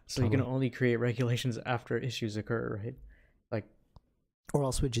 Yeah. So totally. You can only create regulations after issues occur, right? Like, or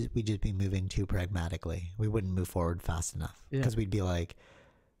else we'd just be moving too pragmatically. We wouldn't move forward fast enough because we'd be like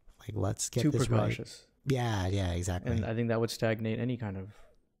let's get too this precautious. Right. Yeah, exactly. And I think that would stagnate any kind of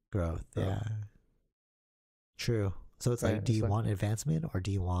growth. Yeah. True. So it's like, do you want advancement or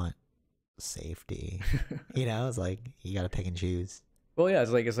do you want safety? You know, it's like you got to pick and choose. Well, yeah,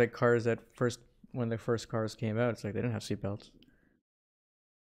 it's like cars when the first cars came out, it's like they didn't have seatbelts.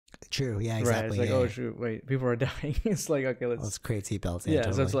 True. Yeah, exactly. Right. It's like, oh shoot, wait, people are dying. It's like, okay, let's create seatbelts. Yeah,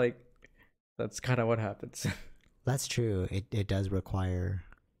 totally. So it's like that's kind of what happens. That's true. It does require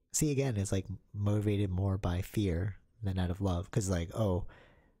See, again, it's like motivated more by fear than out of love. Because, like, oh,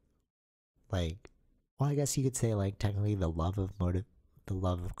 like, well, I guess you could say, like, technically the love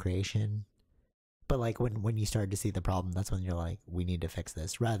of creation. But, like, when you start to see the problem, that's when you're like, we need to fix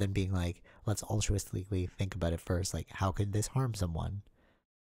this. Rather than being like, let's altruistically think about it first. Like, how could this harm someone?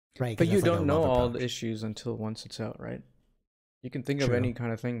 Right? But 'Cause you that's like a don't know love all the approach. issues until once it's out, right? You can think of True. any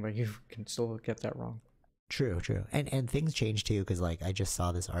kind of thing, but you can still get that wrong. True. And things change too, because, like, I just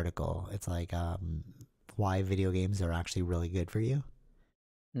saw this article. It's like, why video games are actually really good for you.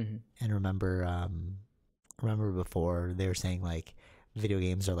 Mm-hmm. And remember before they were saying, like, video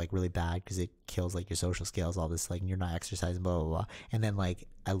games are, like, really bad because it kills, like, your social skills, all this, like, you're not exercising, blah blah blah. And then, like,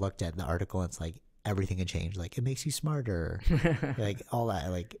 I looked at the article and it's like everything had changed. Like, it makes you smarter, like, all that,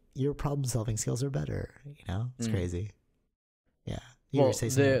 like, your problem solving skills are better, you know. It's crazy. Yeah. You Well, say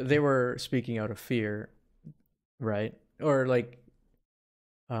something? they were speaking out of fear, right? Or like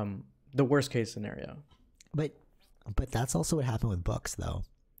the worst case scenario. But that's also what happened with books, though.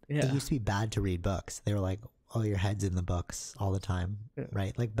 Yeah. It used to be bad to read books. They were like, oh, your head's in the books all the time,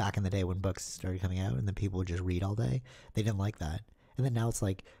 right? Like, back in the day when books started coming out and then people would just read all day. They didn't like that. And then now it's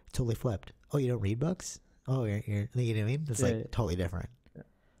like totally flipped. Oh, you don't read books? Oh, you're you know what I mean? It's like totally different.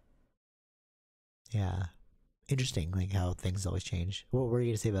 Yeah. Interesting, like, how things always change. What were you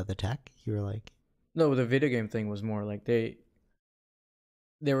going to say about the tech? You were like... No, the video game thing was more like they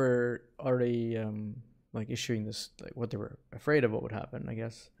were already like issuing this, like, what they were afraid of what would happen, I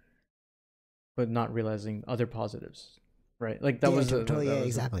guess, but not realizing other positives, right? Like that was totally, that was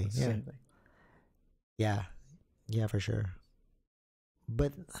exactly. the same thing. Yeah, for sure.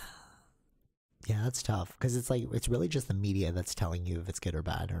 But yeah, that's tough because it's like it's really just the media that's telling you if it's good or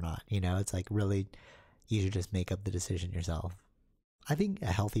bad or not. You know, it's like really you should just make up the decision yourself. I think a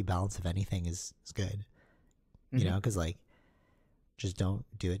healthy balance of anything is good. You know, because, like, just don't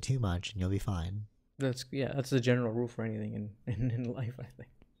do it too much and you'll be fine. That's the general rule for anything in life, I think.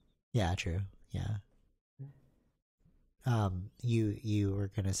 Yeah, true. Yeah. You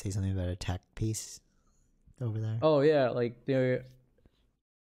were gonna say something about a tech piece over there? Oh yeah, like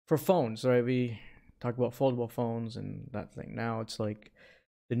for phones, right? We talk about foldable phones and that thing. Now it's like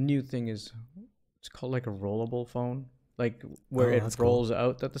the new thing is it's called like a rollable phone, like where it rolls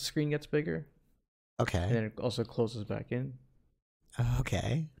out that the screen gets bigger. Okay. And then it also closes back in.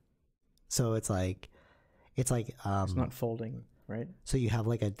 Okay. So it's like it's not folding, right? So you have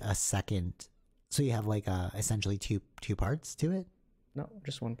like a second. So you have like essentially two parts to it. No,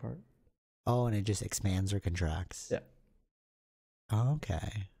 just one part. Oh, and it just expands or contracts. Yeah.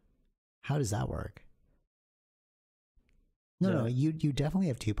 Okay. How does that work? No, you definitely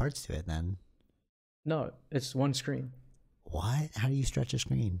have two parts to it then. No, it's one screen. What? How do you stretch a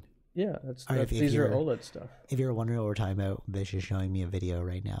screen? Yeah, these are OLED stuff. If you're wondering what we're talking about, Bish is showing me a video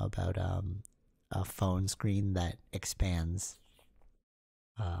right now about a phone screen that expands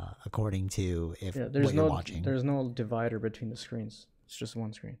according to what you're watching. There's no divider between the screens. It's just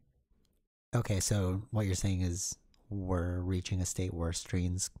one screen. Okay, so what you're saying is we're reaching a state where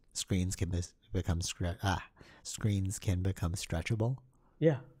screens can become stretchable.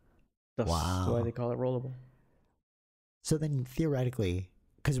 Yeah, that's why they call it rollable. So then theoretically,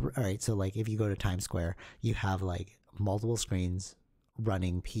 because all right, so like if you go to Times Square, you have like multiple screens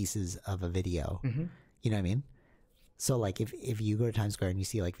running pieces of a video. Mm-hmm. You know what I mean? So like if you go to Times Square and you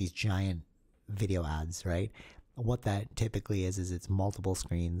see like these giant video ads, right? What that typically is it's multiple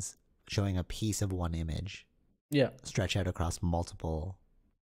screens showing a piece of one image. Yeah. Stretch out across multiple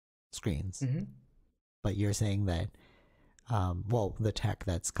screens. Mm-hmm. But you're saying that well, the tech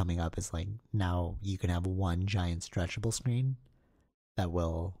that's coming up is like now you can have one giant stretchable screen that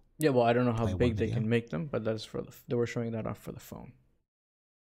will... Yeah, well, I don't know how big they can make them, but that's for they were showing that off for the phone.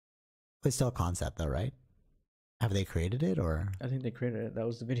 It's still a concept though, right? Have they created it or? I think they created it. That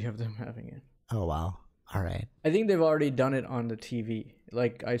was the video of them having it. Oh, wow. All right. I think they've already done it on the TV.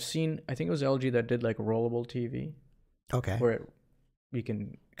 Like I think it was LG that did like a rollable TV. Okay. Where you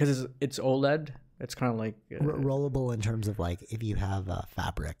can, because it's OLED. It's kind of like rollable in terms of like if you have a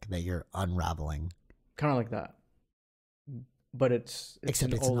fabric that you're unraveling. Kind of like that. But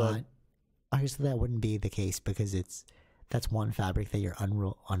except it's OLED. not. I guess that wouldn't be the case because that's one fabric that you're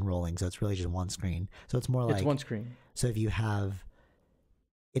unrolling, so it's really just one screen. So it's more like it's one screen. So if you have,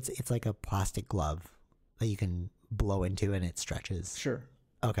 it's like a plastic glove that you can blow into and it stretches. Sure.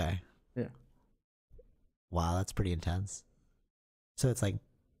 Okay. Yeah. Wow, that's pretty intense. So it's like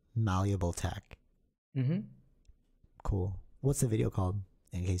malleable tech. Mm-hmm. Cool. What's the video called?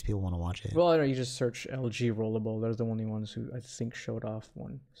 In case people want to watch it. Well, I don't know, you just search LG rollable. They're the only ones who I think showed off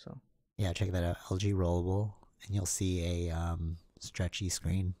one. So yeah, check that out. LG rollable, and you'll see a stretchy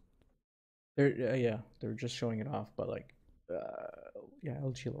screen. They're just showing it off, but like,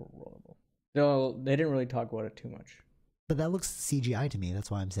 LG rollable. No, they didn't really talk about it too much. But that looks CGI to me. That's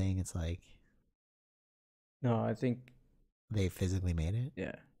why I'm saying it's like. No, I think they physically made it.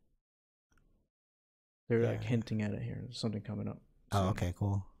 Yeah. They're like hinting at it here. There's something coming up. Oh, okay,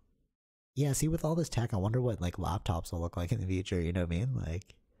 cool. Yeah, see, with all this tech, I wonder what like laptops will look like in the future. You know what I mean?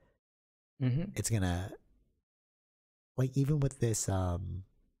 Like, it's gonna, like, even with this,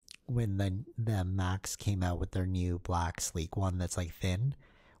 when the Macs came out with their new black sleek one that's like thin,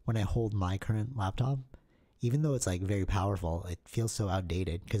 when I hold my current laptop, even though it's like very powerful, it feels so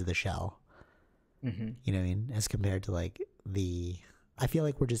outdated because of the shell. You know what I mean? As compared to like I feel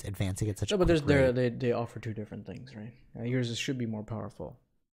like we're just advancing at such a quick rate. They offer two different things, right? Yours should be more powerful.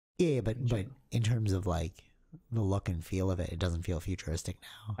 Yeah, but in terms of like the look and feel of it, it doesn't feel futuristic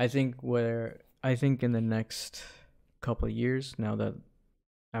now. I think in the next couple of years, now that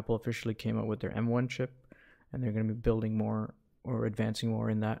Apple officially came out with their M1 chip, and they're going to be building more or advancing more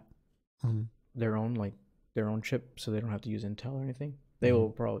in that their own chip, so they don't have to use Intel or anything. They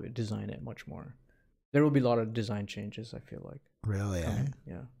will probably design it much more. There will be a lot of design changes, I feel like. Really?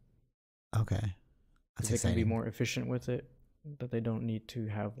 Yeah. Okay. That's they exciting. Can be more efficient with it, that they don't need to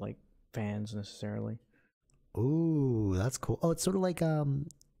have like fans necessarily. Ooh, that's cool. Oh, it's sort of like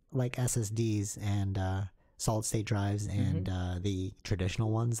SSDs and solid state drives and the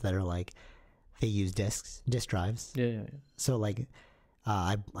traditional ones that are like they use disk drives. Yeah. So like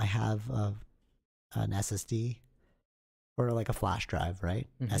I have an SSD or like a flash drive, right?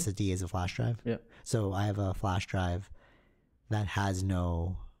 SSD is a flash drive. Yeah. So I have a flash drive that has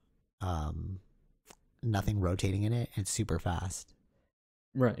no nothing rotating in it. It's super fast.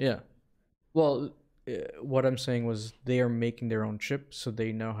 Right. Yeah. Well, what I'm saying was they are making their own chip, so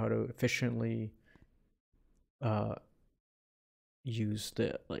they know how to efficiently use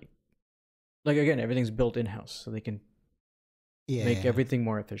the like again, everything's built in house, so they can make everything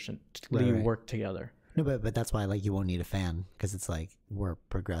more efficiently work together. No, but that's why like you won't need a fan, because it's like we're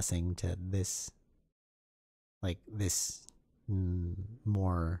progressing to this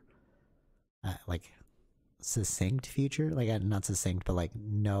more like succinct future, like not succinct, but like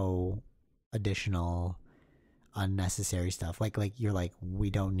no additional unnecessary stuff. Like you're like, we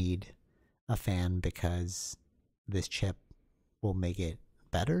don't need a fan because this chip will make it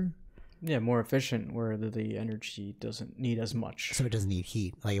better. Yeah, more efficient, where the energy doesn't need as much. So it doesn't need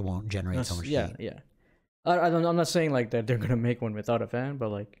heat. Like it won't generate so much heat. Yeah. I'm not saying like that they're gonna make one without a fan, but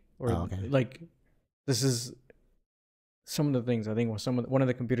like, like this is some of the things I think one of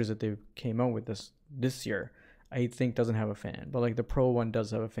the computers that they came out with this year, I think doesn't have a fan, but like the Pro one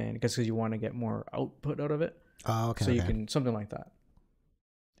does have a fan because you want to get more output out of it. Oh, okay. So you can something like that.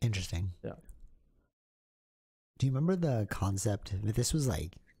 Interesting. Yeah. Do you remember the concept? This was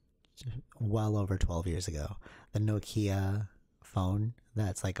like well over 12 years ago. The Nokia phone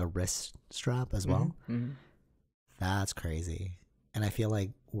that's like a wrist strap as well. That's crazy. And I feel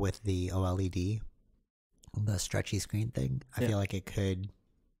like with the OLED, the stretchy screen thing, I feel like it could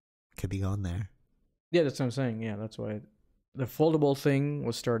be going there. Yeah, that's what I'm saying. Yeah, that's why the foldable thing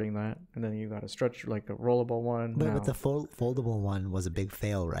was starting that, and then you got a stretch, like a rollable one. But the foldable one was a big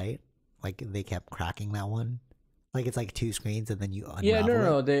fail, right? Like they kept cracking that one. Like it's like two screens and then you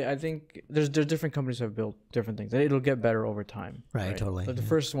unravel it. No. I think there's different companies have built different things. It'll get better over time. Right? Totally. But the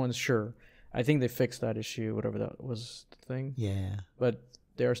first one's sure. I think they fixed that issue, whatever that was the thing. Yeah. But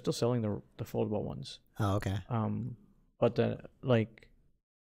they are still selling the foldable ones. Oh, okay. But then like,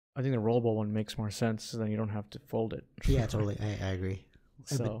 I think the rollable one makes more sense, then you don't have to fold it. Yeah, totally. I agree.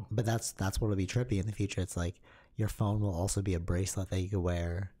 So, but that's what'll be trippy in the future. It's like your phone will also be a bracelet that you could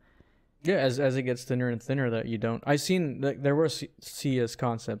wear. Yeah, as it gets thinner and thinner, that you don't. I seen like there were CES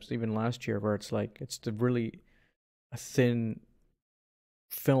concepts even last year where it's like it's really a thin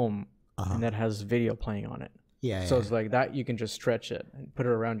film and that has video playing on it. Yeah. So it's like that you can just stretch it and put it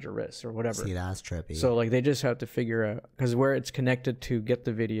around your wrist or whatever. See, that's trippy. So like they just have to figure out, because where it's connected to get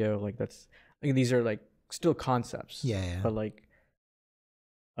the video, like that's like these are like still concepts. Yeah. But like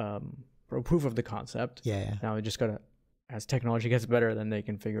for proof of the concept. Yeah. Now they just gotta, as technology gets better, then they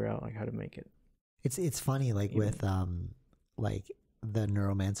can figure out like how to make it. It's funny, like with like the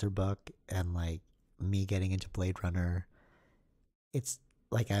Neuromancer book and like me getting into Blade Runner. It's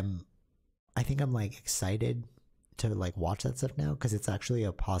like I think I'm like excited to like watch that stuff now, because it's actually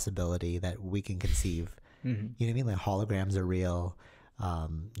a possibility that we can conceive. You know what I mean? Like holograms are real,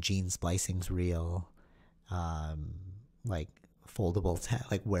 gene splicing's real, like foldable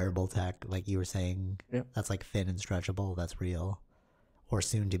tech, like wearable tech, like you were saying, that's like thin and stretchable, that's real, or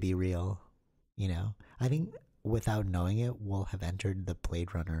soon to be real. You know, I think without knowing it, we'll have entered the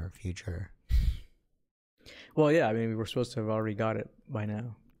Blade Runner future. Well, yeah, I mean, we were supposed to have already got it by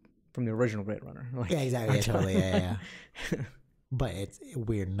now from the original Blade Runner. Like, Yeah, exactly. Yeah, totally. Yeah. But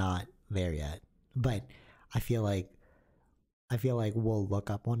we're not there yet. But I feel like we'll look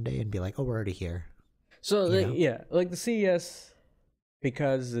up one day and be like, oh, we're already here. So yeah, like the CES,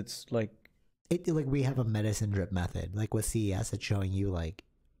 because it's like we have a medicine drip method. Like with CES, it's showing you like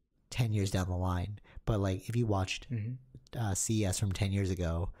 10 years down the line. But like if you watched CES from 10 years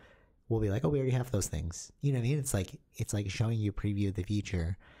ago, we'll be like, oh, we already have those things. You know what I mean? It's like showing you a preview of the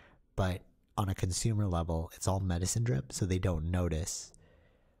future, but on a consumer level, it's all medicine drip, so they don't notice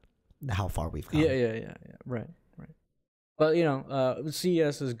how far we've come. Yeah. Right. But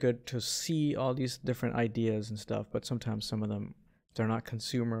CES is good to see all these different ideas and stuff, but sometimes some of them, they're not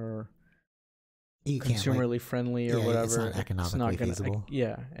consumerly friendly or whatever. It's not economically feasible.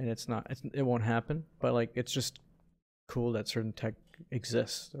 And it won't happen. But like, it's just cool that certain tech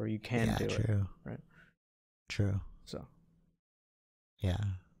exists or you can do it. Right. True. So. Yeah.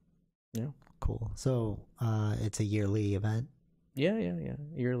 Cool. So, it's a yearly event. Yeah.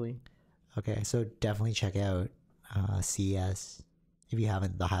 Yearly. Okay, so definitely check out CES if you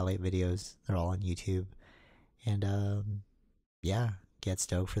haven't. The highlight videos, they're all on YouTube, and get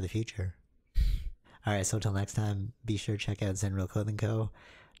stoked for the future. All right, so until next time, be sure to check out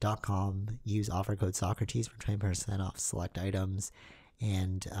ZenRealClothingCo.com. Use offer code Socrates for 20% off select items,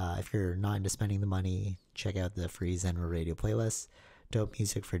 and if you're not into spending the money, check out the free Zenreal radio playlist. Dope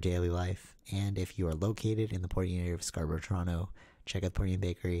music for daily life. And if you are located in the Port Union area of Scarborough, Toronto, check out Port Union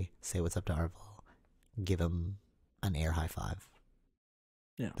Bakery. Say what's up to Arvil. Give him an air high five.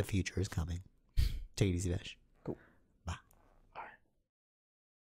 Yeah. The future is coming. Take it easy, Vish.